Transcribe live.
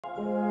So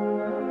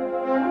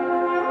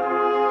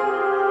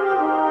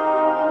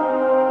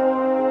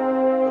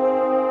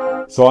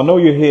I know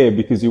you're here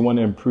because you want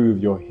to improve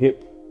your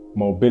hip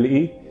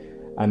mobility,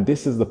 and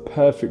this is the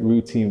perfect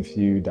routine for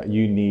you that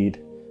you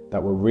need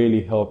that will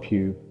really help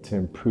you to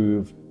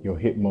improve your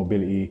hip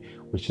mobility,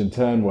 which in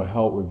turn will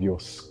help with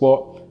your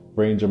squat,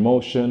 range of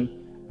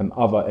motion, and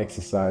other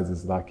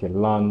exercises like a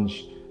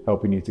lunge,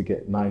 helping you to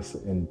get nice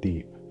and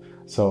deep.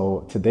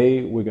 So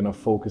today we're going to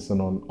focus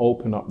on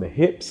open up the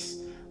hips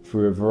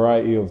through a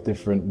variety of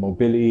different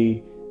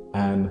mobility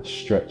and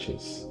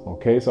stretches.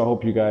 Okay, so I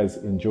hope you guys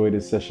enjoy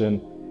this session,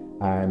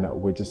 and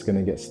we're just going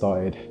to get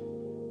started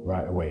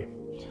right away.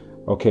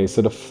 Okay,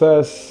 so the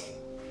first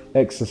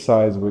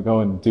exercise we're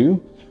going to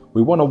do,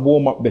 we want to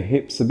warm up the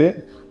hips a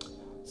bit.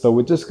 So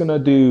we're just going to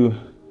do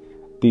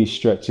these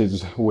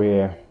stretches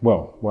where,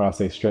 well, when I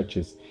say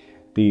stretches,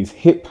 these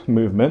hip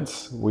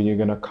movements where you're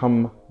going to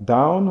come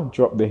down,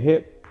 drop the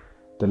hip,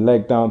 the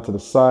leg down to the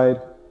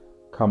side,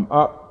 come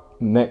up,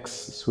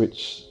 next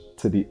switch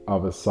to the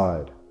other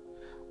side.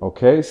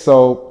 Okay,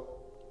 so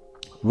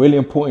really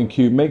important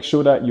cue, make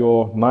sure that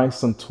you're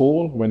nice and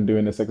tall when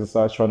doing this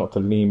exercise. Try not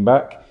to lean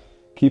back,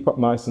 keep up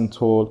nice and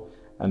tall,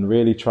 and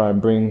really try and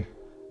bring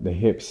the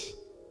hips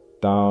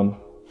down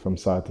from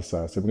side to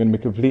side. So we're going to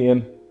be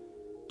completing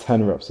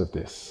 10 reps of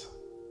this.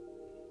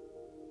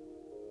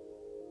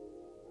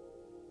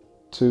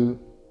 2,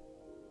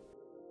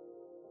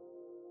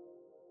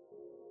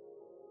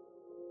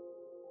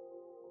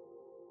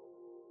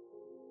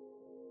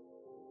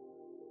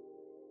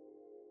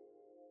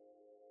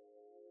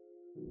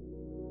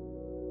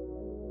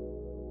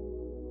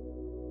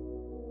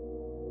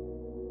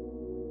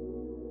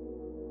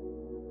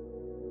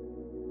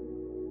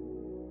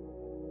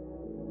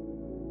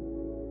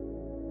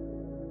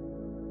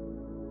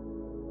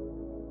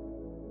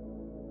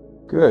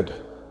 'Good,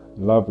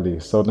 lovely.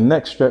 So the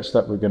next stretch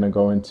that we're going to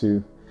go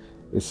into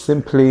is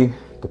simply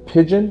the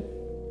pigeon.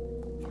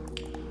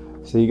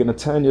 So you're going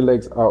to turn your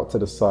legs out to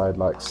the side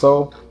like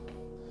so,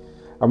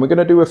 and we're going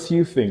to do a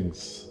few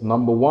things.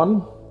 Number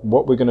one,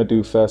 what we're going to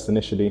do first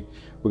initially,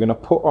 we're going to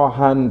put our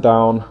hand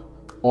down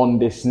on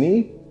this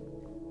knee,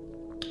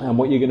 and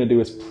what you're going to do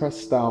is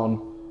press down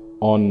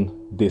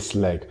on this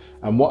leg.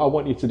 And what I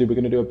want you to do, we're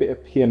going to do a bit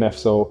of PNF.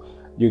 So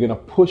you're going to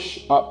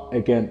push up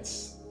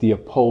against the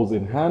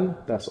opposing hand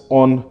that's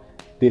on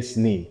this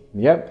knee.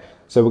 Yep.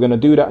 So we're going to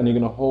do that, and you're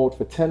going to hold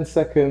for 10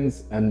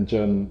 seconds and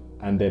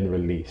then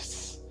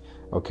release.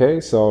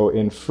 Okay, so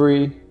in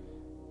 3,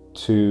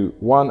 2,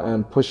 1,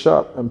 and push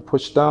up and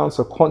push down.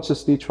 So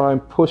consciously try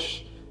and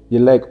push your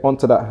leg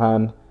onto that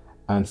hand,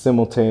 and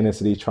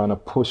simultaneously trying to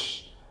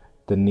push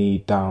the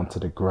knee down to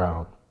the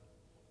ground.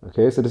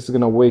 Okay, so this is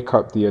going to wake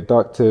up the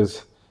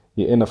adductors,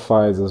 your inner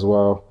thighs as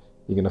well.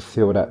 You're going to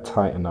feel that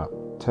tighten up.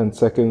 10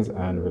 seconds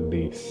and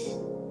release.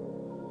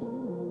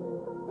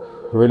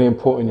 Really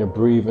important you're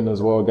breathing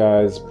as well,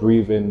 guys.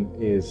 Breathing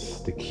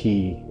is the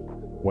key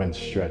when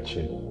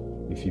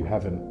stretching, if you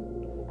haven't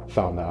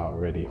found that out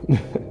already.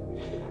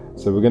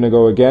 So we're going to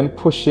go again,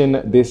 pushing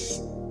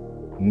this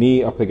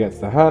knee up against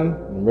the hand.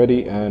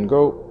 Ready, and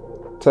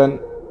go. 10,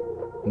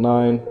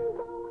 9,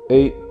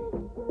 8,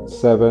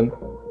 7,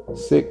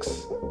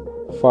 6,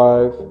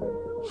 5,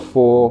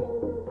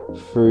 4,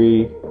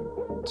 3,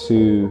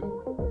 2,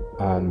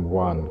 and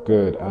 1.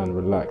 Good, and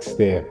relax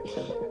there.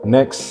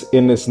 Next,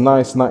 in this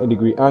nice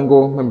 90-degree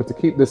angle, remember to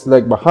keep this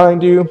leg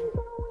behind you.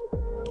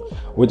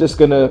 We're just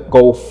gonna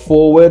go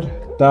forward,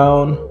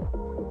 down,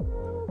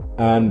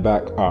 and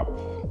back up.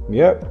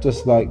 Yep,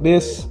 just like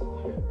this.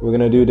 We're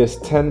gonna do this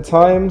 10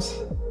 times.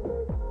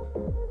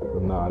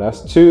 Now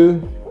that's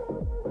 2,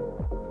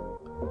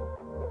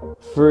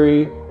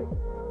 3,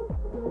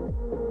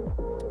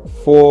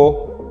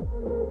 4,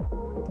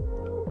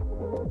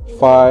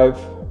 5,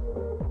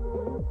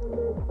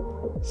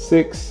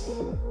 6,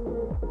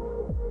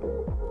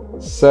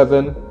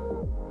 7,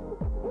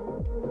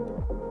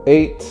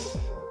 8,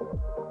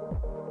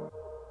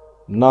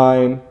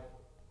 9,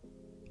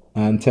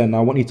 and 10. Now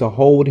I want you to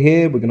hold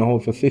here. We're going to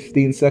hold for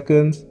 15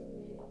 seconds.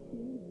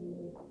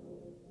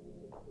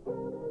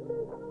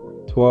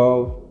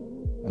 12,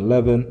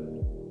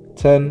 11,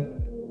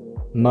 10,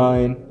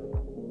 9,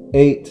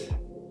 8,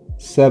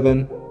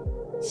 7,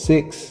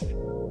 6,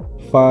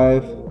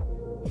 5,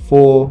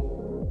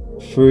 4,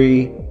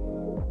 3,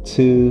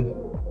 2,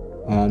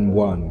 and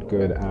 1.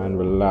 Good, and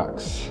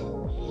relax.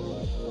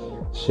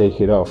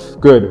 Shake it off.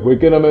 Good. We're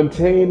gonna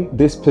maintain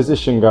this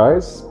position,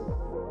 guys.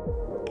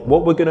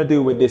 What we're gonna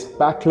do with this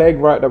back leg,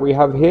 right, that we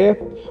have here,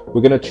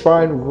 we're gonna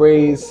try and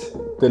raise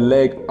the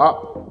leg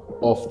up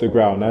off the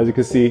ground. Now, as you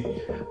can see,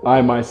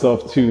 I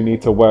myself too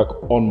need to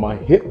work on my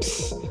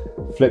hips,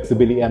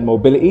 flexibility and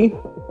mobility,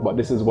 but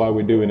this is why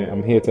we're doing it.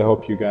 I'm here to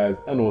help you guys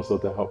and also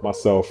to help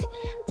myself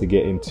to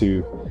get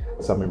into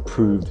some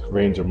improved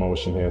range of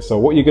motion here. So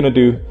what you're gonna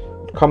do,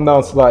 come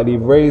down slightly,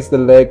 raise the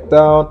leg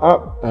down,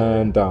 up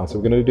and down. So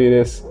we're gonna do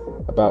this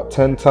about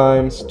 10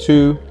 times.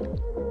 2,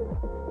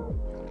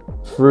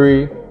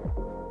 3,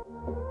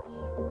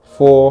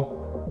 4,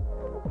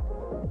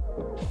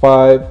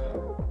 5,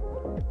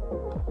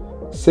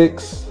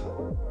 6,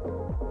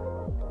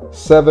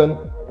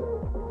 7,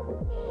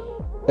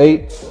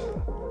 8,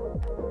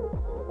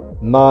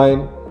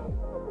 9,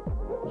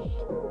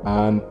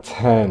 and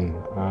 10.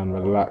 And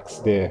relax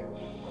there.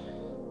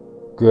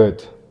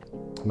 Good.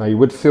 Now you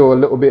would feel a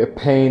little bit of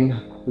pain,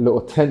 a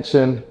little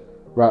tension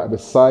right at the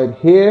side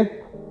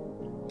here,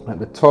 at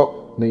the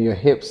top, near your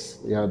hips,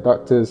 your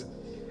adductors,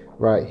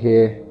 right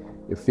here.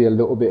 You feel a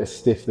little bit of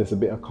stiffness, a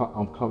bit of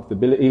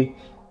uncomfortability.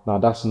 Now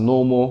that's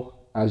normal.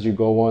 As you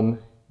go on,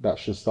 that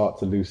should start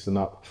to loosen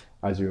up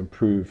as you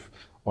improve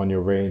on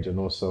your range and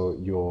also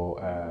your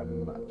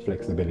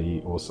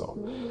flexibility also.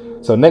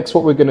 So next,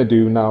 what we're going to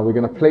do now, we're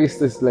going to place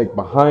this leg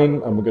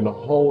behind and we're going to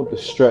hold the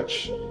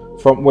stretch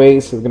front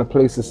ways. So we're going to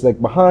place this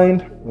leg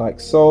behind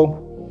like so,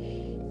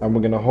 and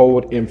we're going to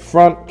hold in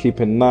front,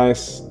 keeping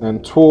nice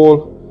and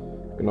tall.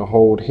 We're going to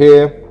hold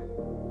here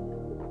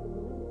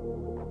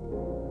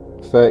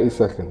 30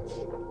 seconds.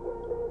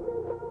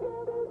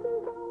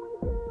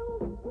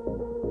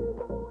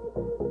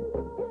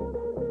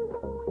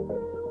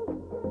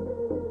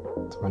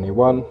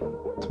 21,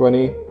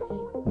 20,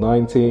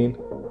 19,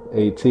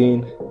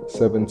 18,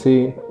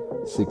 17,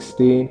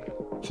 16,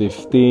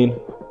 15,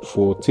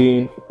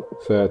 14,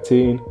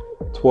 13,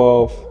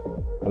 12,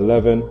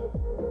 11,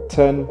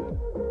 10,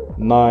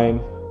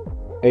 9,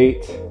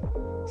 8,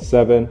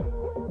 7,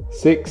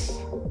 6,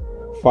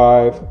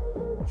 5,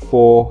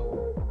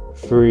 4,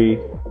 3,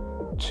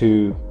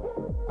 2,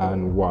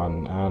 and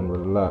 1. And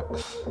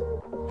relax.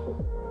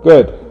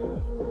 Good.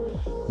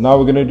 Now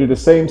we're going to do the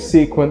same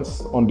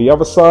sequence on the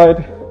other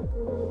side.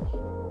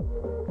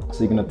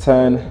 So you're going to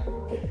turn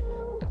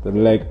the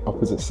leg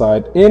opposite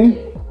side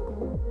in,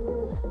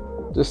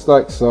 just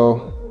like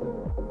so.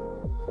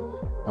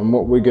 And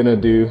what we're going to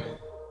do,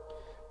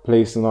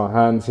 placing our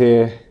hands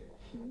here,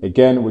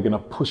 again, we're going to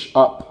push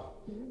up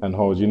and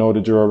hold. You know the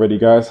drill already,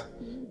 guys.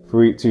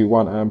 3, 2,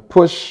 1, and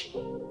push.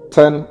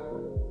 10,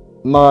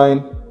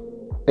 9,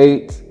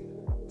 8,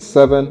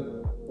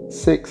 7,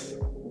 6,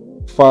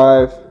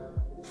 5,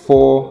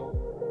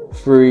 4,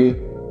 3,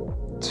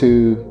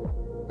 2,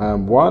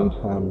 and 1,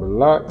 and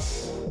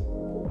relax.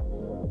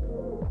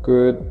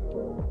 Good.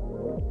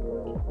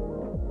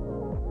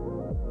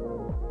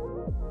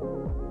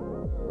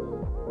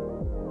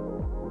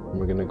 And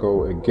we're gonna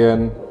go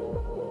again.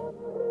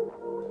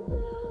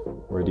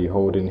 Ready,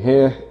 holding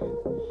here,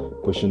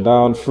 pushing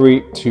down.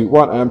 3, 2,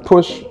 1, and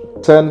push.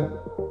 10,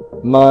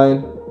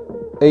 9,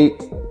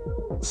 8,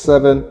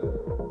 7,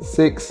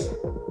 6,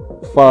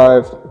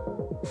 5,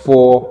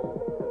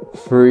 4,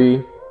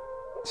 3,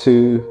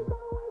 2,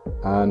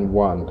 and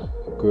 1.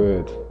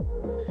 Good.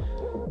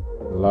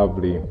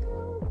 Lovely.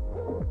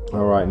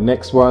 All right,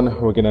 next one,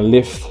 we're gonna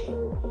lift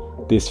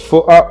this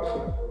foot up.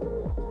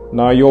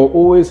 Now there will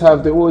always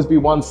be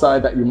one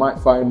side that you might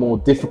find more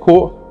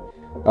difficult.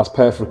 That's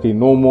perfectly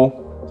normal.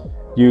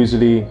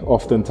 Usually,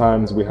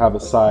 oftentimes we have a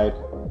side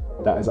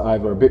that is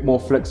either a bit more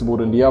flexible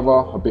than the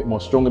other, a bit more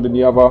stronger than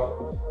the other.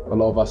 A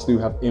lot of us do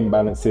have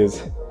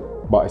imbalances,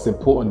 but it's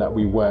important that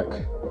we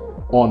work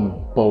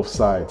on both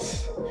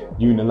sides,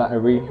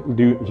 unilaterally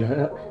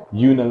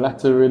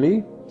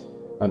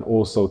and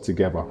also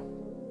together.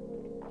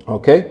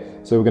 Okay,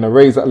 so we're going to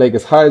raise that leg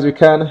as high as we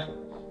can,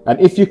 and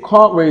if you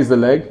can't raise the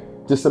leg,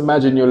 just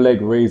imagine your leg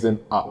raising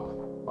up.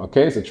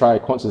 Okay, so try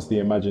consciously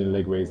imagine your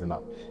leg raising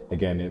up.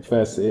 Again, at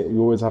first you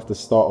always have to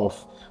start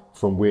off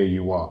from where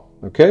you are.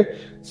 Okay,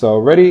 so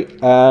ready,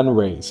 and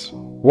raise.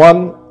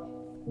 1,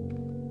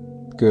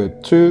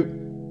 good. 2,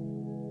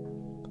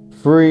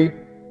 3,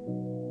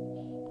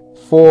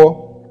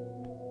 4,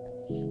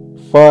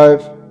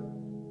 5,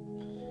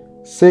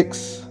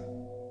 6,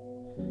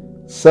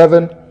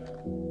 7,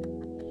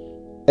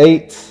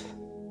 8,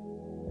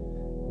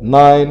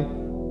 9,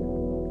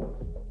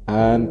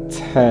 and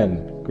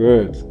 10.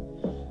 Good.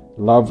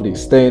 Lovely.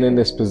 Staying in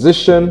this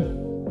position.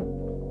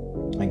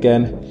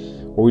 Again,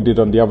 what we did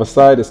on the other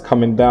side is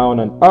coming down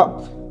and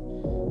up.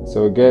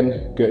 So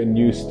again, getting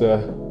used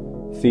to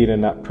feeling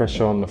that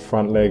pressure on the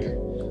front leg,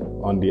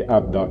 on the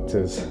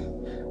abductors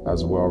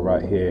as well,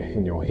 right here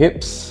in your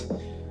hips,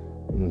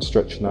 and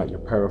stretching out your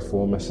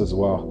piriformis as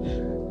well.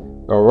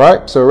 All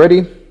right, so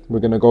ready? We're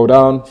gonna go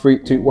down. 3,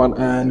 2, 1,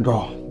 and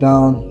go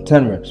down.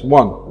 10 reps.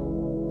 1,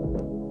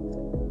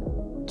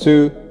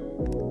 2,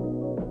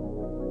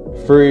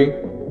 3,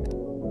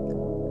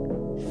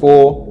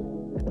 4,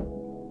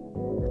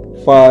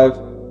 5,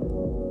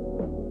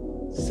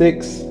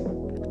 6,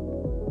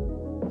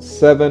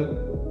 7,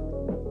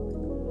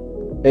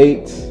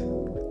 8,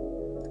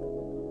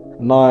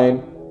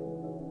 9,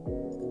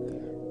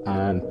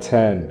 and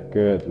 10.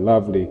 Good,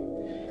 lovely.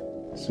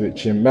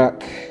 Switching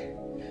back,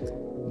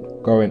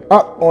 going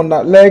up on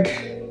that leg,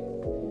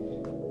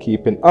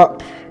 keeping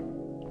up,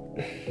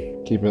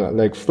 keeping that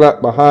leg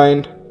flat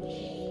behind,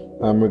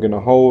 and we're gonna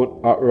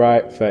hold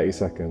upright 30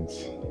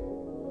 seconds.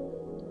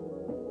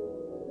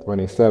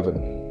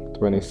 27,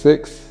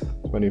 26,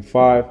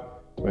 25,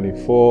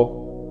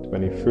 24,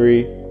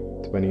 23,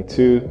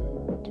 22,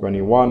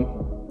 21,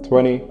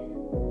 20,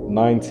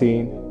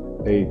 19,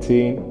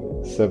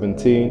 18,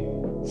 17,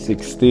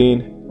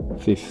 16,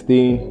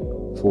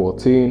 15,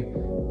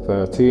 14,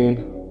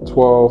 13,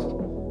 12,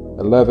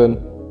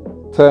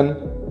 11, 10,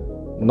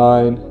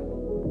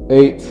 9,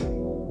 8,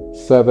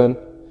 7,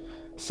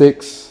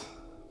 6,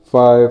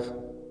 5,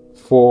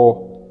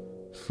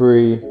 4,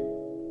 3,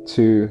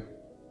 2,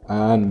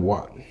 and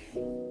 1.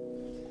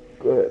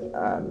 Good,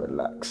 and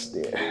relax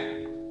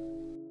there.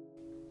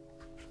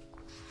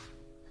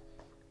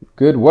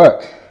 Good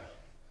work.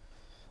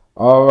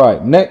 All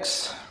right,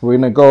 next we're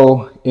gonna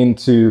go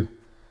into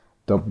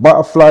the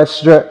butterfly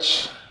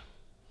stretch.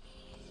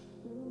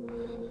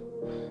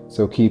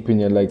 So keeping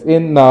your legs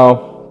in.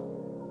 Now,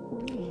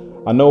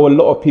 I know a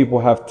lot of people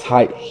have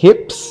tight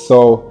hips,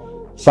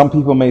 so some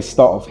people may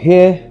start off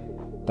here.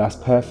 That's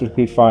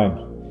perfectly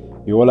fine.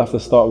 We have to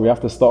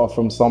start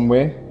from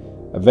somewhere.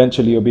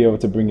 Eventually you'll be able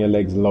to bring your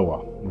legs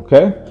lower.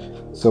 Okay,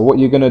 so what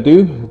you're gonna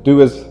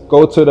do is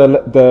go to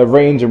the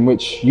range in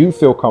which you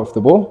feel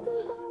comfortable.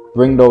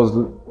 Bring those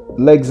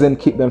legs in,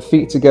 keep them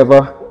feet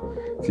together.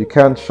 If you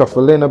can,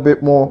 shuffle in a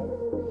bit more.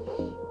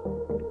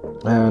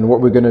 And what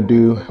we're gonna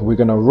do, we're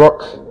gonna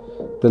rock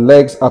the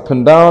legs up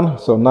and down.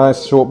 So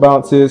nice short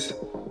bounces.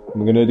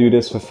 We're gonna do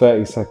this for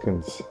 30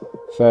 seconds.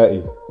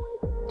 30,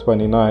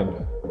 29,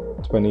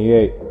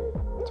 28,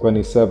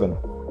 27,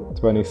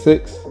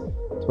 26,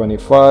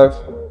 25,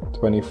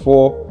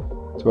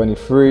 24,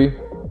 23,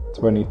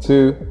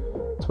 22,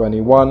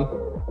 21,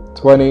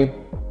 20,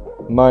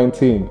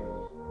 19,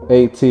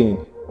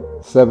 18,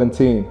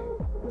 17,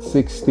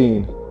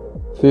 16,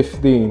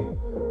 15,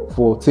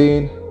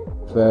 14,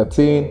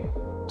 13,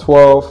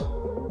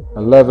 12,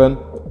 11,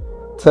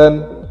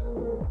 10,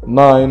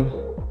 9,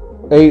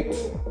 8,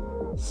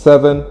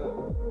 7,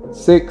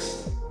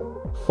 6,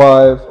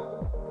 5,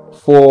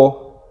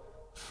 4,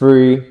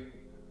 3,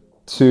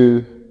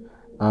 2,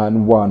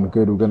 and 1.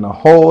 Good. We're going to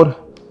hold.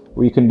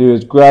 What you can do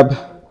is grab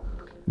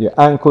your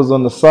ankles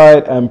on the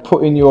side and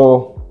putting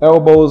your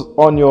elbows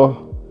on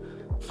your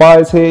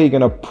thighs here. You're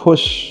going to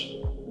push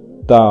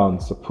down.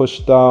 So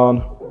push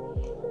down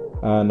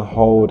and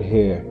hold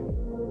here.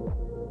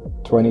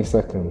 20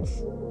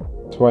 seconds.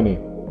 20,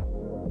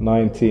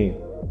 19,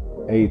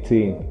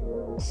 18,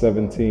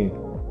 17,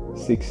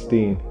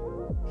 16,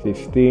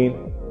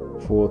 15,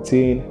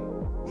 14,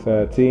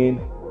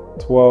 13,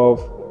 12,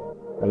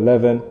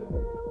 11,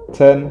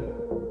 10,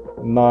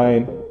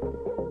 9,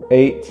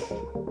 8,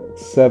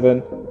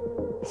 7,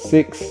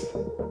 6,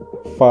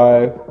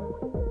 5,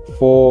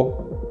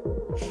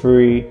 4,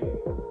 3,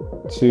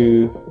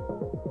 2,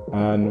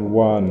 and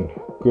 1.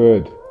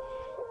 Good.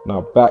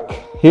 Now back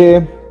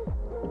here.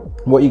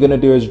 What you're going to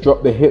do is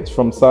drop the hips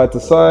from side to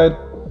side.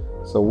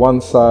 So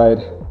one side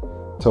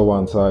to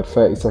one side.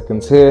 30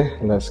 seconds here.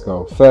 Let's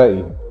go.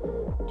 30,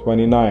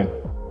 29,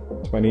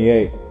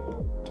 28,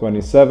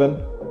 27,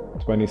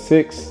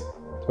 26,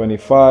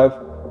 25,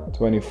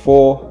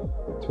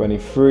 24,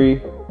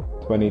 23,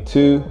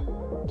 22,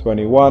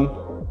 21,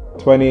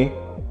 20,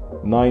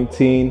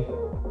 19,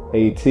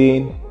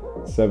 18,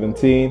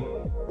 17,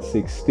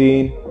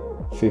 16,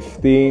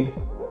 15,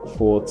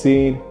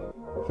 14,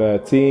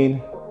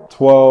 13,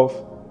 12,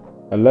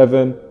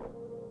 11,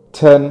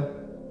 10,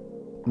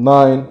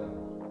 9,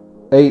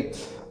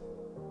 8,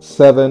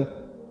 7,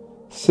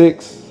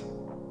 6,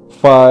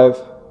 5,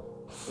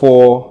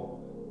 4,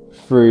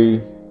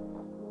 3,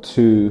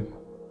 2,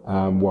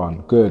 and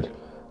 1. Good.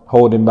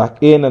 Holding back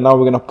in, and now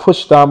we're going to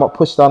push down, but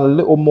push down a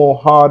little more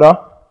harder.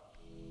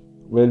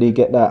 Really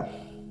get that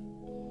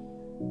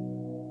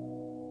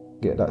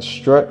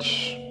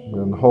stretch. We're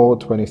going to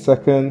hold 20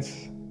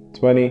 seconds.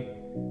 20,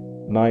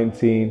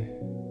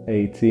 19,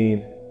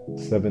 18,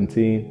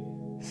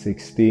 17,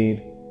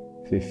 16,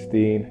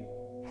 15,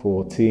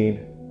 14,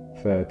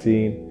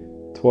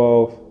 13,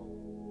 12,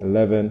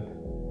 11,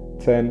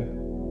 10,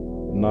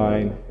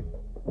 9,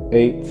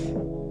 8,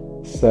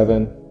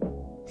 7,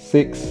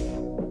 6,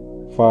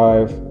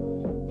 5,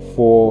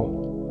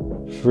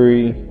 4,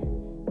 3,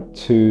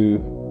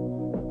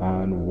 2,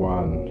 and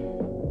 1.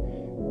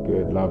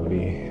 Good,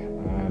 lovely.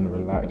 And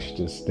relax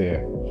just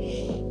there.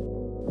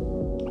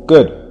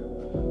 Good.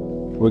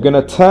 We're going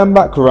to turn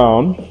back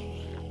around.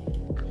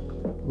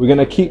 We're going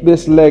to keep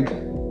this leg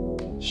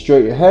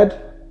straight ahead,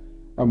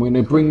 and we're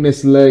going to bring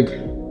this leg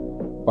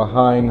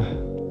behind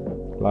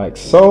like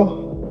so.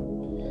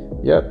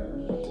 Yep.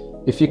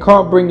 If you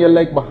can't bring your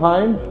leg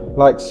behind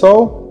like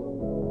so,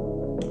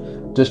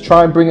 just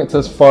try and bring it to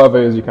as far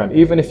away as you can.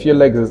 Even if your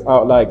leg is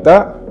out like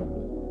that,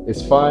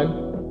 it's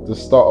fine.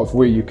 Just start off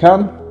where you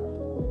can.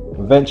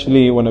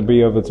 Eventually you want to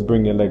be able to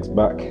bring your legs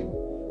back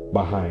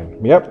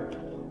behind. Yep.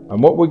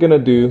 And what we're going to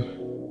do,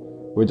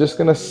 we're just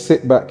going to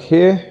sit back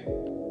here,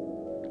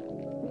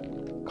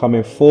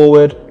 coming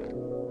forward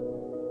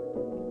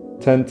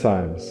 10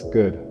 times.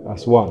 Good.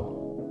 That's 1,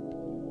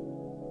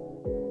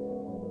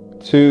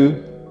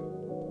 2,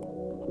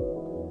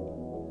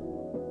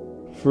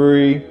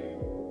 3,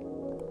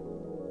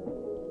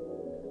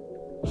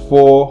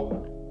 4,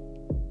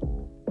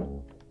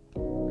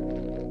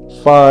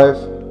 5,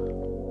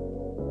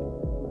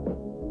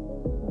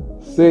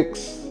 6,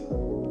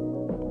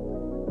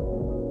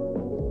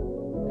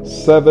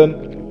 7,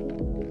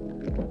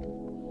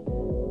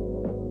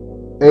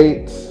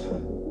 8,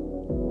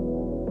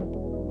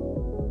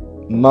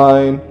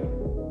 9,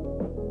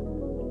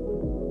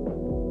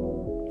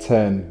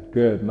 10.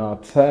 Good. Now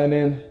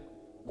turning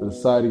to the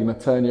side, you're gonna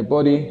turn your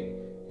body.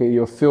 Here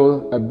you'll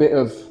feel a bit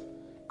of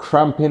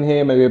cramping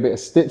here, maybe a bit of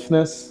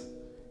stiffness.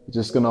 You're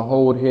just gonna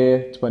hold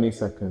here 20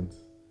 seconds.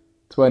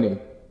 20,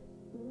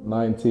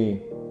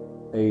 19,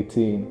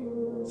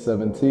 18,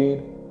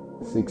 17,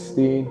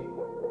 16,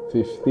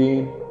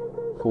 15,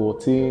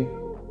 14,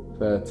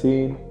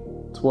 13,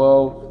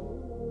 12,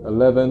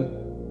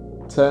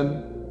 11,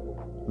 10,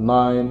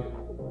 9,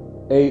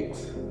 8,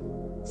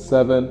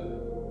 7,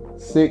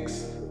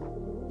 6,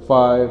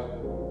 5,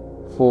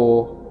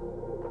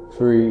 4,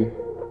 3,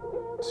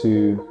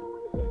 2,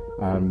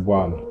 and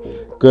 1.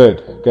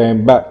 Good.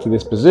 Going back to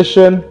this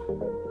position.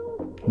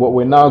 What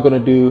we're now going to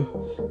do,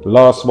 the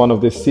last one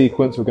of this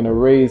sequence, we're going to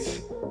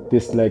raise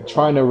this leg,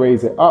 trying to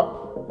raise it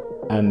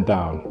up and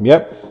down.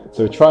 Yep.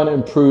 So we're trying to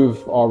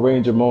improve our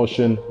range of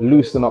motion,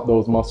 loosen up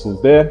those muscles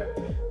there.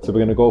 So we're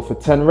going to go for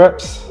 10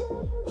 reps.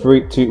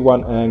 3, 2,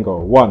 1, and go.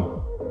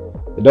 1.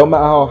 It don't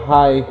matter how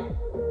high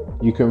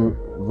you can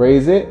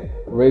raise it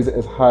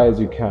as high as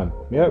you can.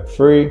 Yep.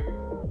 3,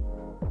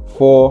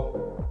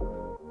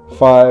 4,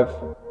 5,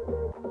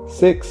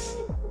 6,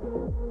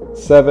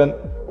 7,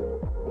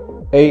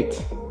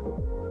 8,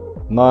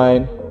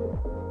 9,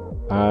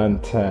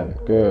 and 10.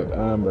 Good.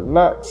 And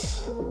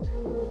relax.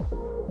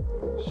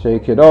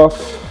 Shake it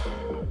off.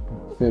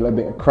 Feel a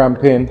bit of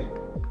cramping,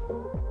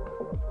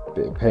 a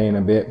bit of pain,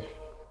 a bit.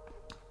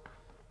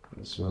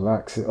 Just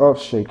relax it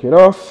off, shake it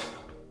off.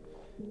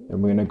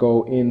 And we're going to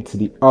go into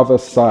the other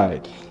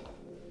side.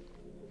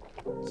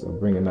 So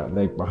bringing that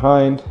leg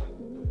behind.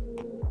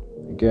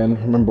 Again,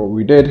 remember what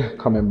we did,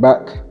 coming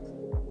back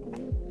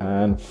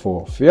and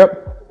forth.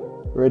 Yep.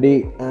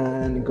 Ready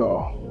and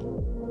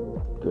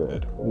go.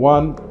 Good.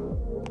 1,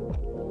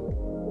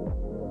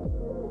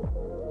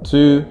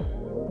 2,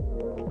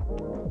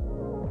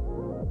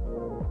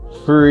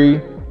 3,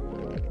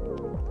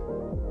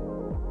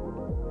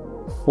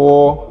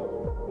 4,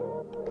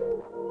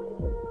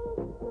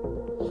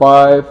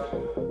 5,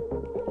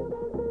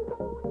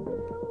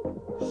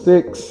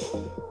 6,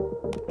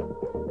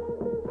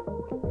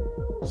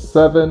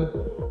 7,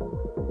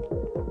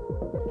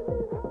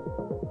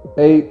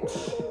 8,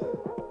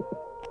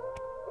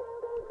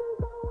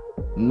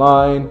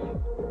 9,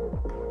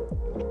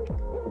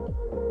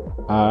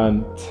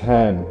 and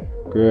 10.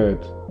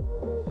 Good.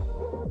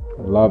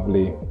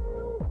 Lovely.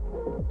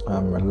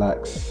 And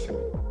relax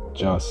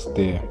just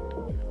there.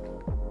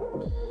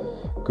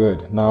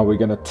 Good. Now we're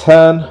going to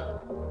turn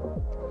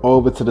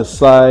over to the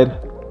side.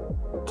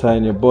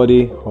 Turn your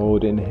body,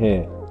 hold in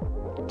here.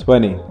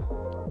 20,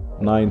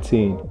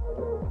 19,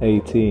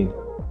 18,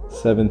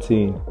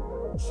 17,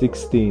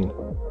 16,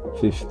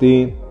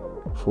 15,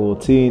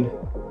 14,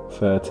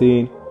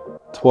 13,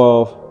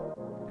 12,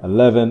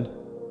 11,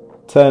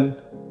 10,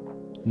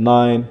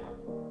 9,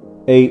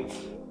 8,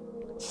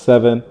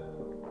 7,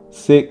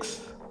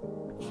 6,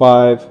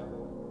 5,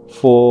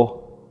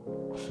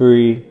 4,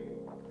 3,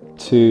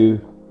 2,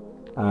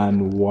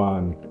 and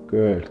 1.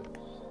 Good.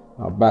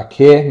 Now back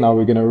here. Now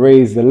we're going to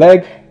raise the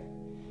leg.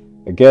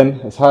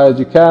 Again, as high as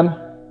you can.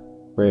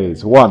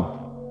 Raise.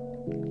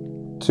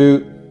 1,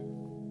 2,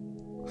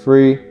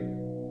 3,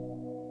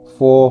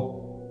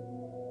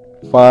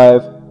 4,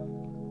 5,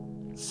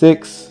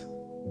 6,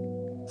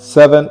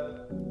 7,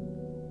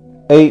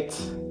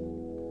 8,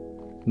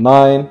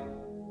 9,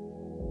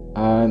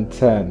 and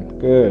 10.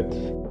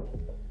 Good.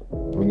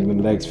 Bringing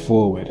the legs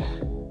forward.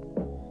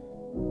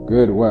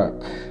 Good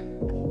work.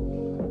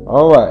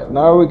 All right,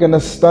 now we're gonna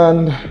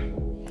stand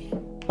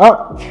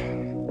up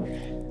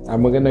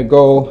and we're gonna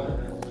go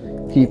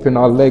keeping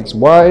our legs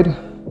wide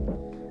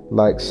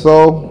like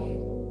so.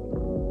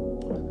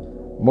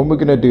 What we're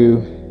gonna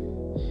do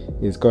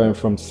is going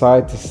from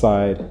side to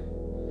side,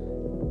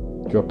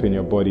 dropping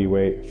your body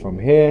weight from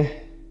here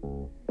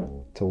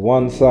to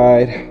one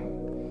side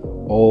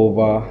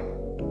over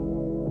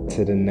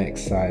to the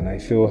next side. I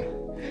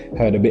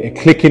heard a bit of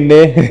clicking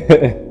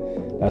there.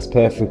 That's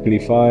perfectly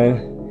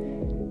fine.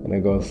 And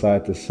then go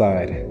side to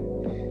side.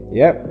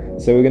 Yep.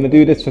 So we're going to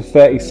do this for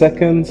 30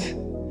 seconds.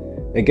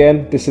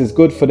 Again, this is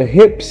good for the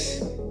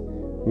hips,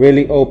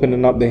 really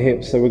opening up the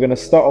hips. So we're going to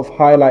start off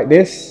high like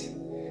this,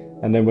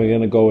 and then we're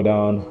going to go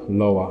down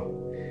lower.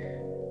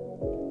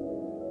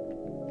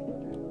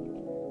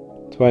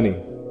 20,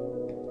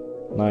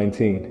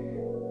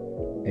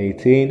 19,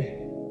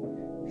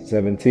 18,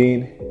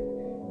 17,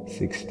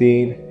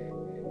 16,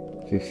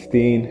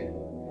 15,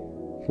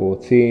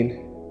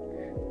 14,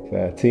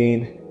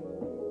 13,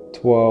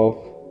 12,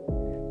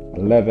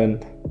 11,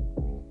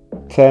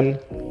 10,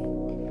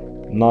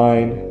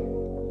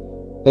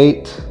 9,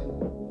 8,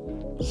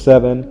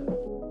 7,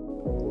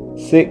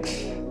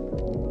 6,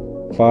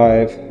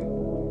 5,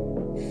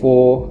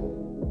 4,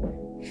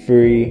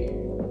 3,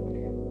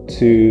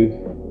 2,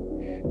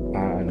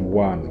 and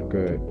 1.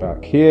 Good.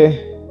 Back here.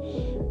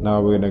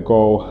 Now we're going to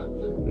go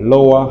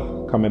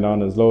lower, coming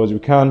down as low as we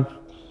can.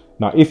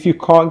 Now, if you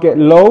can't get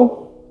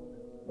low,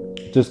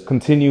 just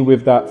continue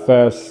with that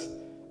first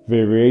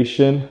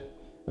variation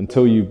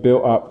until you've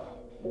built up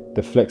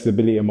the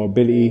flexibility and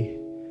mobility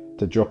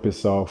to drop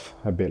yourself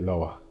a bit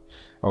lower.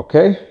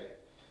 Okay,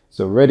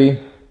 so ready,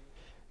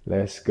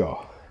 let's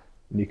go.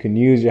 You can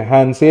use your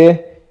hands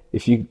here.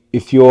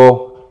 If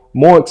you're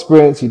more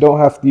experienced, you don't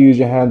have to use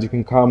your hands. You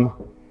can come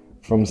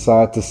from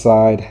side to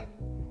side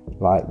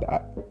like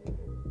that.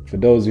 For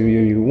those of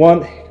you who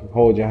want, you can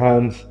hold your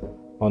hands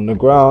on the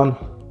ground,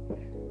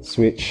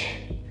 switch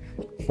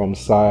from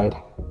side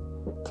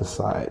to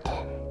side.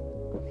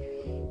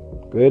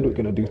 Good, we're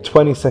gonna do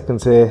 20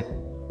 seconds here.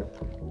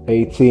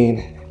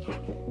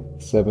 18,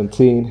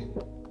 17,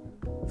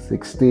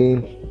 16,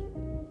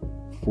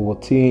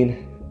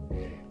 14,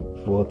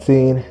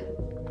 14,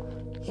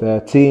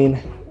 13,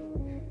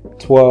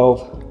 12,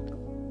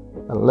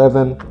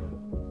 11,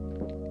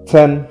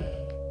 10,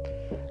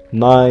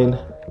 9,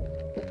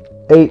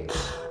 8,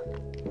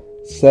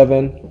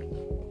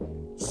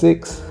 7,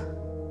 6,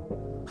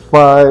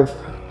 5,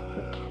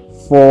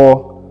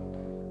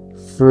 4,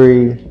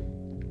 3,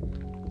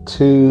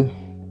 2,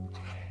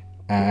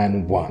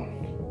 and 1.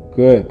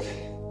 Good.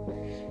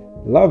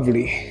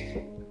 Lovely.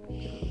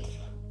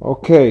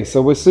 Okay,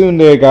 so we're soon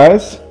there,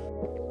 guys.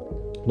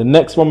 The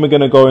next one we're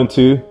going to go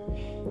into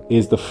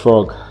is the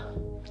frog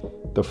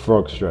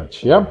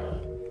stretch. Yeah.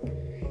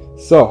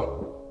 So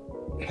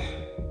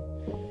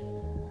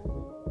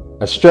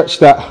a stretch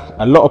that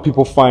a lot of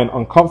people find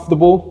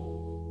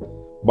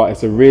uncomfortable, but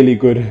it's a really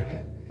good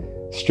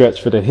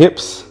stretch for the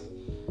hips.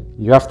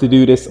 You have to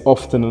do this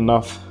often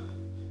enough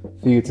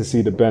for you to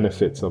see the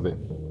benefits of it.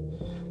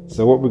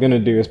 So what we're going to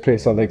do is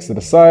place our legs to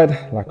the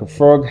side like a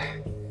frog.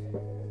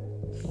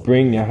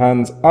 Bring your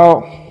hands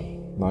out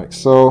like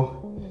so,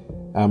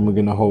 and we're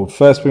going to hold.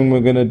 First thing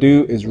we're going to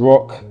do is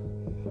rock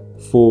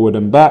forward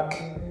and back.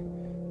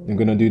 I'm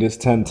going to do this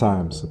 10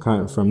 times. So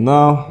counting from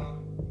now.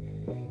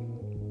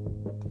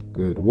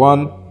 Good.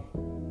 1,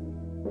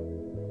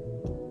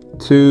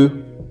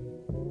 2,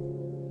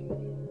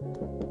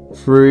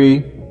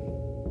 3,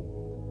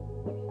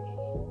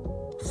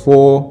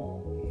 4,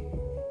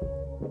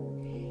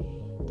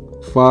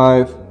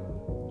 5,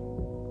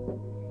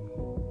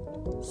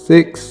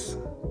 6,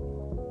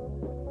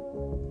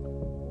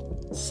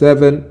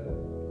 7,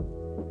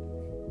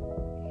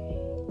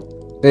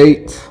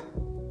 8,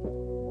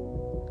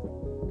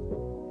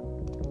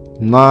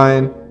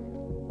 9,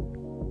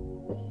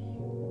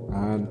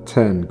 and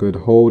 10. Good.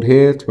 Hold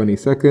here. 20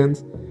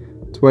 seconds.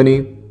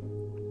 20,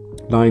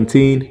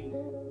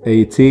 19,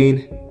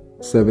 18,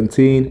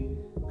 17,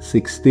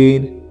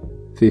 16,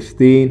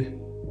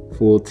 15,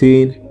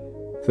 14,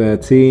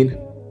 13,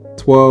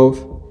 12,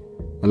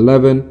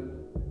 11,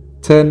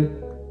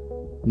 10,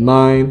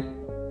 9,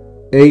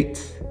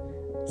 8,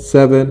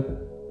 7,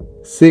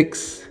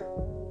 6,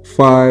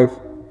 5,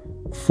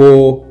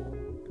 4,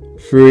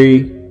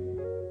 3,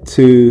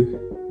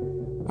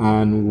 2,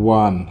 and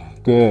 1.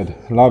 Good.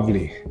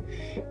 Lovely.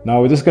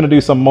 Now we're just going to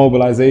do some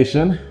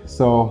mobilization.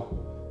 So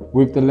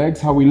with the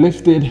legs, how we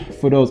lifted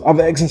for those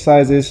other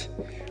exercises,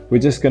 we're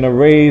just going to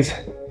raise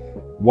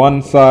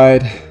one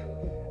side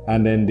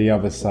and then the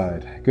other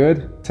side.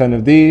 Good. 10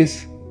 of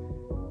these.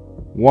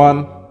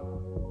 1,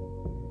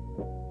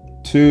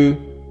 2,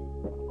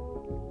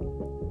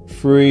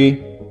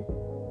 3,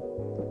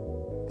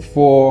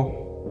 4,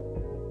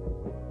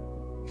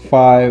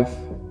 5,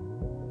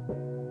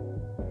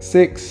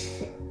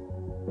 6,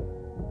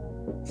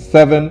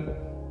 7,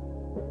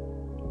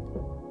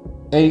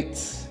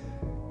 8,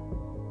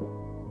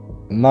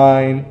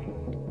 9,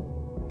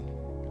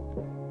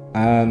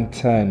 and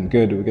 10.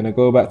 Good. We're going to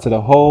go back to the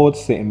hold,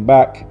 sitting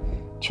back.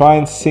 Try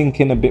and sink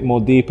in a bit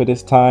more deeper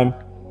this time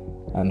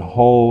and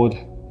hold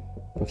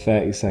for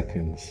 30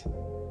 seconds.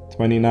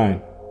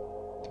 29,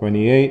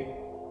 28,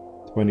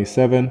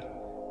 27,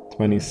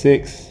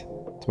 26,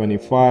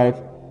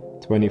 25,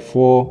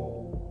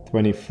 24,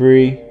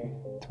 23,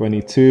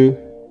 22,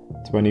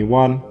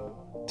 21,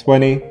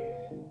 20,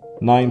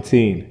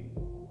 19,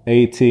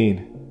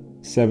 18,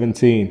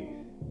 17,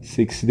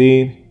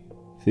 16,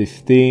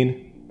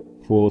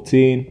 15,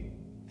 14,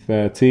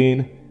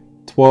 13,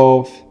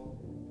 12,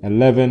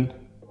 11,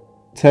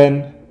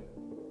 10,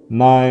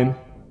 9,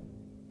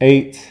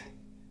 8,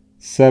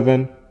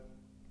 7,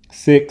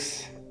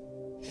 6,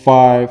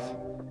 5,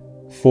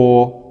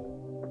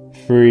 4,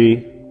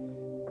 3,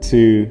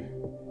 2,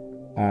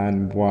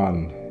 and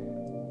 1.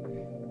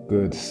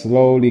 Good.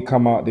 Slowly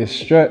come out this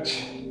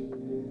stretch,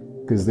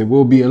 because there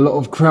will be a lot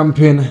of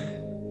cramping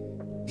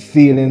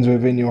feelings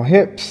within your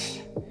hips.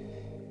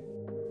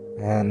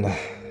 And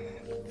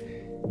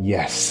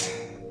yes,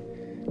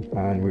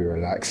 and we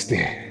relax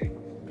there.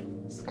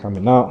 It's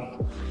coming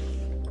out.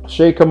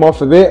 Shake them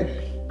off a bit.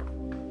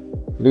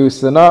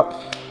 Loosen up.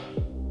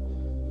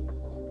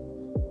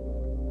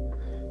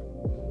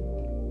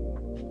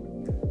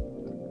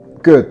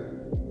 Good.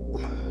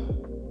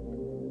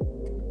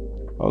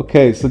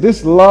 Okay, so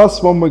this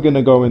last one we're going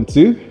to go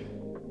into,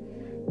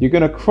 you're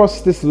going to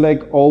cross this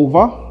leg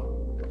over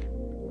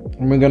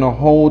and we're going to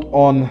hold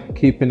on,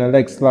 keeping the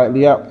leg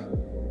slightly up,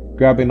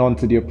 grabbing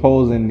onto the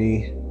opposing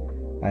knee,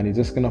 and you're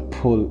just going to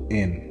pull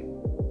in.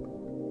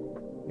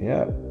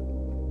 Yeah.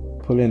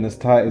 Pull in as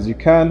tight as you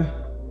can.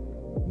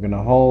 We're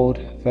gonna hold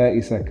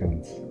 30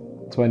 seconds.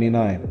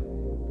 29,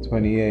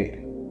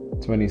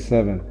 28,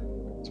 27,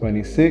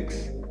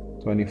 26,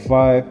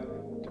 25,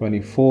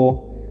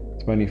 24,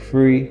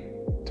 23,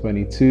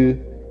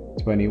 22,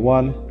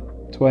 21,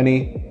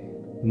 20,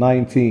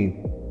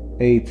 19,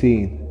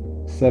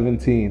 18,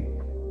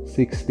 17,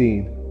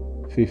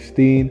 16,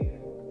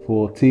 15,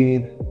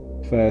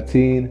 14,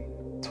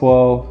 13,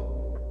 12,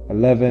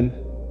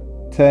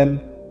 11,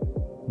 10,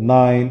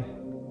 9,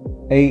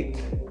 8,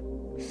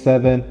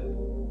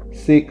 7,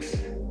 6,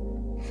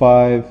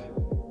 5,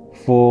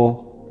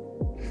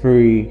 4,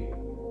 3,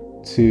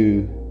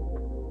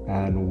 2,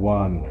 and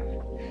 1.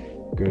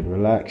 Good,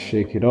 relax,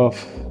 shake it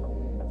off.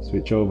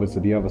 Switch over to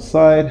the other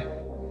side.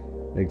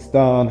 Legs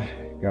down,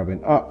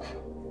 grabbing up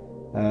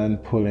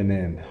and pulling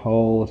in.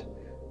 Hold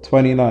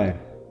 29,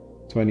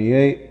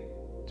 28,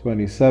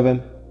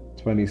 27,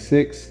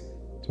 26,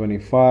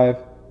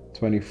 25,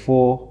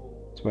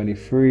 24,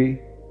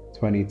 23,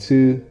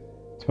 22,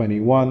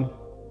 21,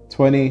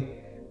 20,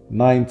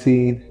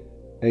 19,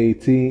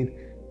 18,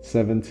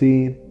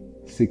 17,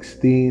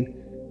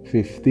 16,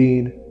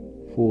 15,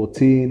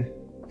 14,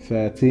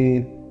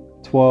 13,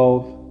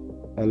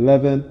 12,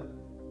 11,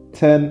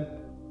 10,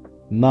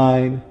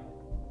 9,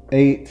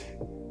 8,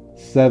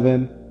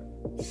 7,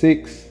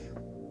 6,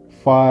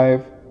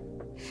 5,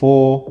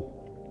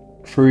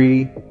 4,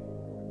 3,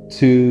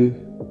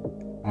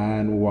 2,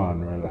 and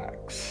 1.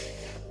 Relax.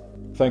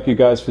 Thank you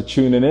guys for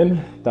tuning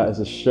in. That is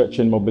a stretch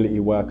and mobility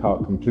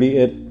workout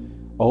completed.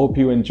 I hope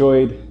you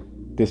enjoyed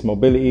this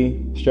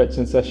mobility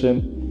stretching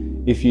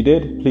session. If you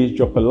did, please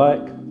drop a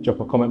like, drop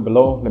a comment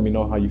below. Let me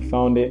know how you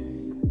found it.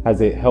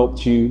 Has it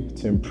helped you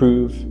to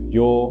improve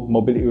your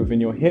mobility within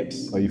your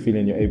hips? Are you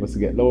feeling you're able to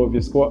get lower with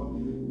your squat?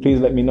 Please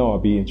let me know. I'll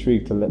be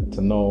intrigued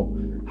to know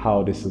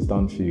how this has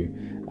done for you.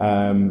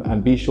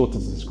 And be sure to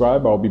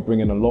subscribe. I'll be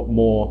bringing a lot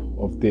more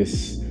of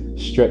this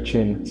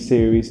stretching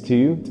series to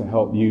you to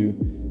help you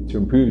to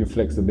improve your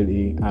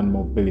flexibility and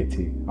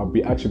mobility. I'll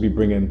actually be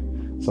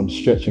bringing some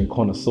stretching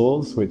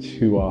connoisseurs,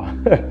 who are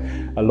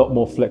a lot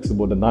more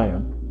flexible than I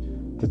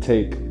am, to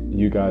take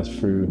you guys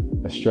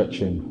through a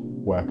stretching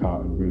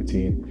workout and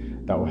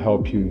routine that will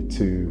help you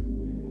to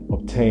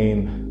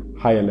obtain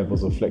higher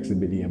levels of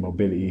flexibility and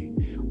mobility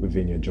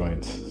within your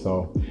joints.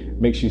 So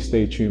make sure you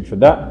stay tuned for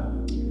that,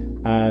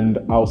 and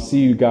I'll see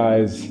you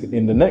guys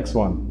in the next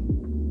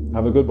one.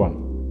 Have a good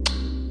one.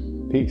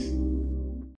 Peace.